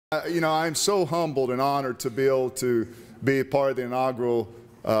I'm so humbled and honored to be able to be a part of the inaugural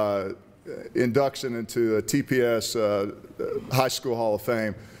induction into a TPS High School Hall of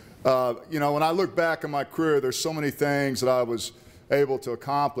Fame. When I look back on my career, there's so many things that I was able to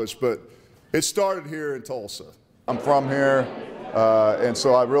accomplish, but it started here in Tulsa. I'm from here, and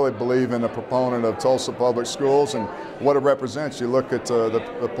so I really believe in the proponent of Tulsa Public Schools and what it represents. You look at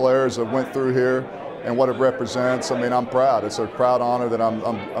the players that went through here and what it represents. I mean, I'm proud. It's a proud honor that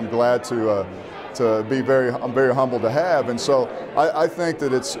I'm glad to be I'm very humbled to have. And so I think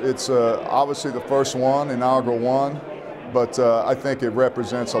that it's obviously the first one, inaugural one, but I think it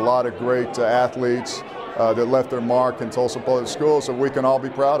represents a lot of great athletes that left their mark in Tulsa Public Schools that we can all be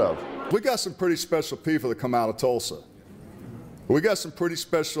proud of. We got some pretty special people that come out of Tulsa. We got some pretty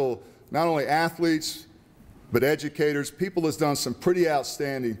special, not only athletes, but educators, people that's done some pretty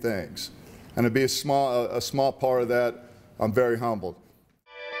outstanding things. And to be a small part of that, I'm very humbled.